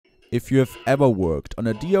If you have ever worked on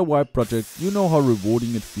a DIY project, you know how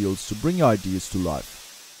rewarding it feels to bring your ideas to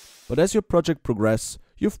life. But as your project progresses,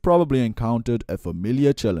 you've probably encountered a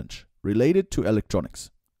familiar challenge related to electronics.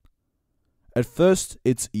 At first,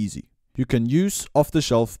 it's easy. You can use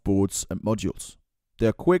off-the-shelf boards and modules.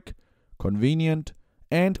 They're quick, convenient,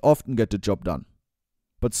 and often get the job done.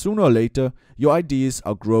 But sooner or later, your ideas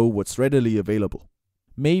outgrow what's readily available.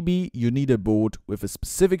 Maybe you need a board with a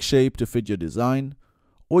specific shape to fit your design,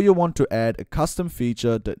 or you want to add a custom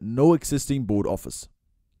feature that no existing board offers.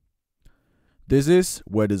 This is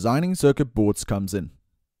where designing circuit boards comes in.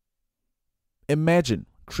 Imagine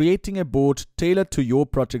creating a board tailored to your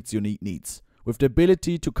project's unique needs, with the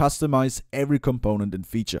ability to customize every component and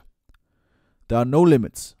feature. There are no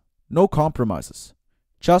limits, no compromises,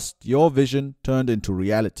 just your vision turned into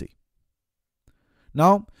reality.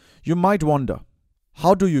 Now, you might wonder,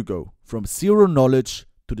 how do you go from zero knowledge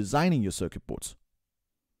to designing your circuit boards?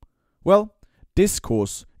 Well, this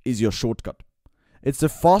course is your shortcut. It's the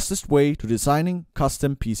fastest way to designing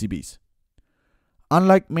custom PCBs.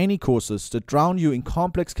 Unlike many courses that drown you in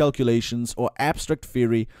complex calculations or abstract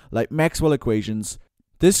theory like Maxwell equations,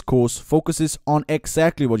 this course focuses on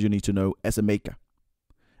exactly what you need to know as a maker.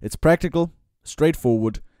 It's practical,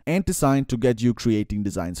 straightforward, and designed to get you creating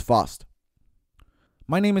designs fast.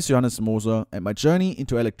 My name is Johannes Moser, and my journey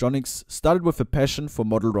into electronics started with a passion for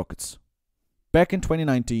model rockets. Back in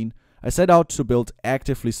 2019, I set out to build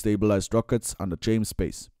actively stabilized rockets under James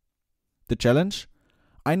space. The challenge?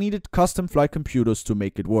 I needed custom flight computers to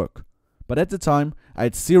make it work, but at the time I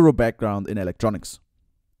had zero background in electronics.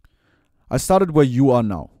 I started where you are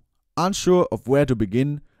now, unsure of where to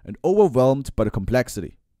begin and overwhelmed by the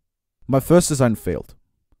complexity. My first design failed.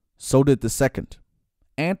 So did the second.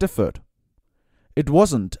 And the third. It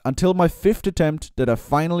wasn't until my fifth attempt that I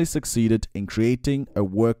finally succeeded in creating a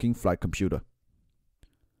working flight computer.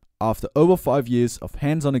 After over 5 years of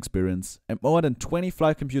hands-on experience and more than 20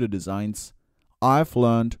 flight computer designs, I've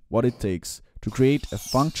learned what it takes to create a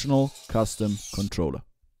functional custom controller.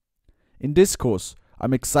 In this course,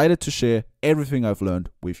 I'm excited to share everything I've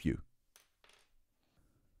learned with you.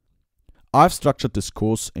 I've structured this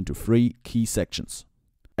course into 3 key sections: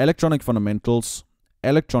 electronic fundamentals,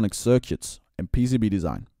 electronic circuits, and PCB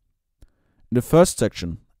design. In the first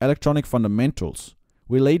section, electronic fundamentals,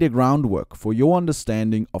 we lay the groundwork for your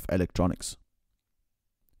understanding of electronics.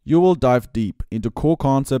 You will dive deep into core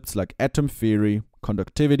concepts like atom theory,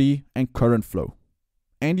 conductivity, and current flow.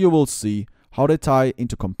 And you will see how they tie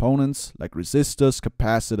into components like resistors,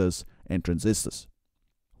 capacitors, and transistors.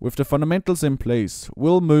 With the fundamentals in place,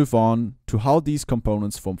 we'll move on to how these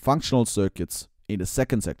components form functional circuits in the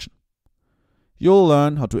second section. You'll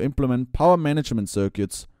learn how to implement power management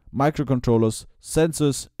circuits, microcontrollers,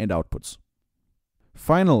 sensors, and outputs.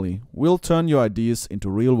 Finally, we'll turn your ideas into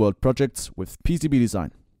real-world projects with PCB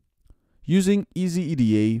Design. Using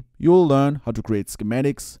EasyEDA, you'll learn how to create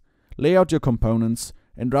schematics, lay out your components,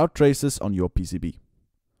 and route traces on your PCB.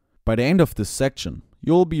 By the end of this section,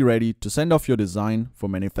 you'll be ready to send off your design for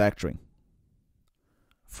manufacturing.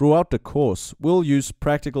 Throughout the course, we'll use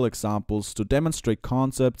practical examples to demonstrate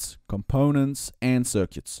concepts, components, and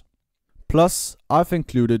circuits. Plus, I've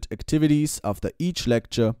included activities after each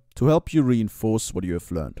lecture to help you reinforce what you have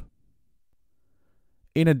learned.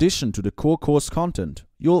 In addition to the core course content,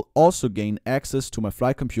 you'll also gain access to my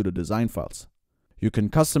flight computer design files. You can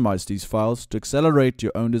customize these files to accelerate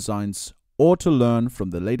your own designs or to learn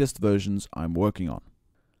from the latest versions I'm working on.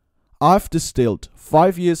 I've distilled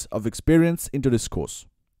 5 years of experience into this course.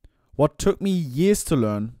 What took me years to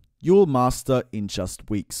learn, you'll master in just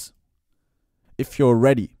weeks. If you're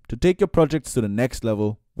ready to take your projects to the next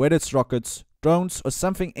level, whether it's rockets, drones, or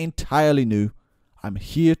something entirely new, I'm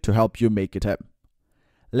here to help you make it happen.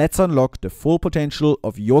 Let's unlock the full potential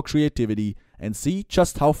of your creativity and see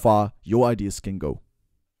just how far your ideas can go.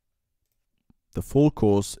 The full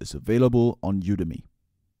course is available on Udemy.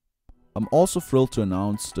 I'm also thrilled to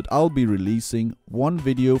announce that I'll be releasing one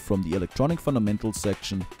video from the electronic fundamentals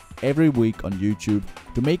section every week on YouTube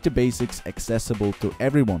to make the basics accessible to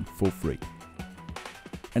everyone for free.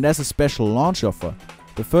 And as a special launch offer,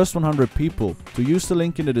 the first 100 people to use the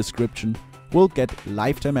link in the description will get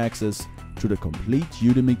lifetime access to the complete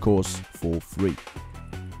Udemy course for free.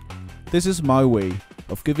 This is my way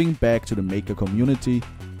of giving back to the maker community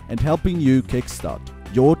and helping you kickstart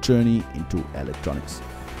your journey into electronics.